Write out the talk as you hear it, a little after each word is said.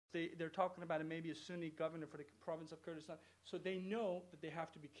they're talking about maybe a Sunni governor for the province of Kurdistan. So they know that they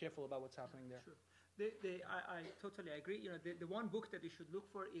have to be careful about what's happening there. Sure. I totally agree. You know, the one book that you should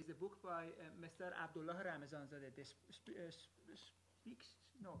look for is the book by Mr. Abdullah Ramazanzadeh, the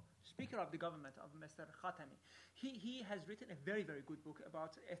Speaker of the government of Mr. Khatami. He has written a very, very good book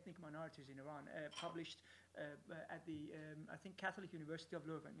about ethnic minorities in Iran, published at the, I think, Catholic University of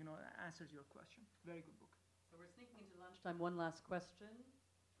Leuven. You know, answers your question. Very good book. So we're sneaking into lunchtime. One last question.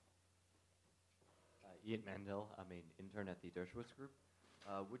 Ian Mandel, I'm an intern at the Dershowitz Group.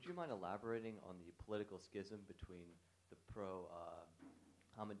 Would you mind elaborating on the political schism between the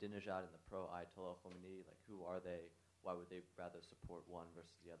pro-Ahmadinejad and the pro-Ayatollah Khamenei? Like, who are they? Why would they rather support one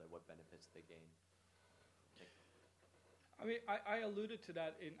versus the other? What benefits they gain? I mean, I alluded to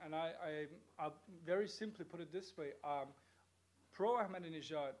that, and I'll very simply put it this way.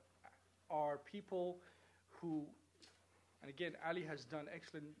 Pro-Ahmadinejad are people who, and again, Ali has done an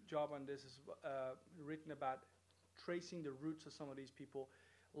excellent job on this, written about tracing the roots of some of these people.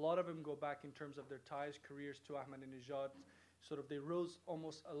 A lot of them go back in terms of their ties, careers to Ahmadinejad. Sort of they rose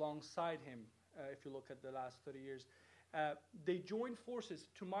almost alongside him, if you look at the last 30 years. They joined forces,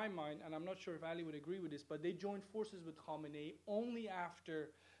 to my mind, and I'm not sure if Ali would agree with this, but they joined forces with Khamenei only after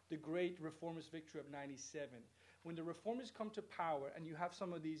the great reformist victory of 97. When the reformists come to power and you have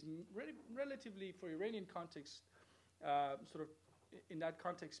some of these relatively, for Iranian context, sort of in that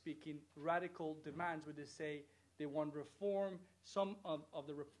context speaking, radical demands where they say they want reform. Some of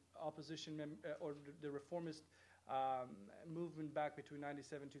the opposition or the reformist movement back between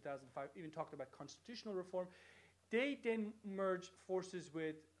 97 and 2005 even talked about constitutional reform. They then merged forces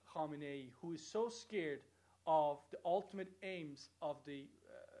with Khamenei, who is so scared of the ultimate aims of the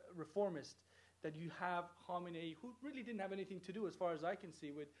reformists that you have Khamenei, who really didn't have anything to do, as far as I can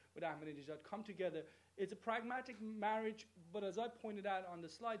see, with Ahmadinejad, come together. It's a pragmatic marriage, but as I pointed out on the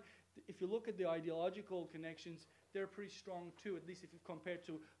slide, if you look at the ideological connections, they're pretty strong too, at least if you compare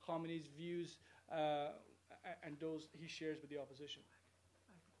to Khamenei's views and those he shares with the opposition.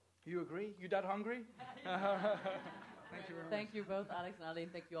 You agree? You that hungry? Thank you very much. Thank you both, Alex and Ali,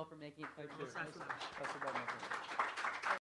 and thank you all for making it. Thank you. That's about my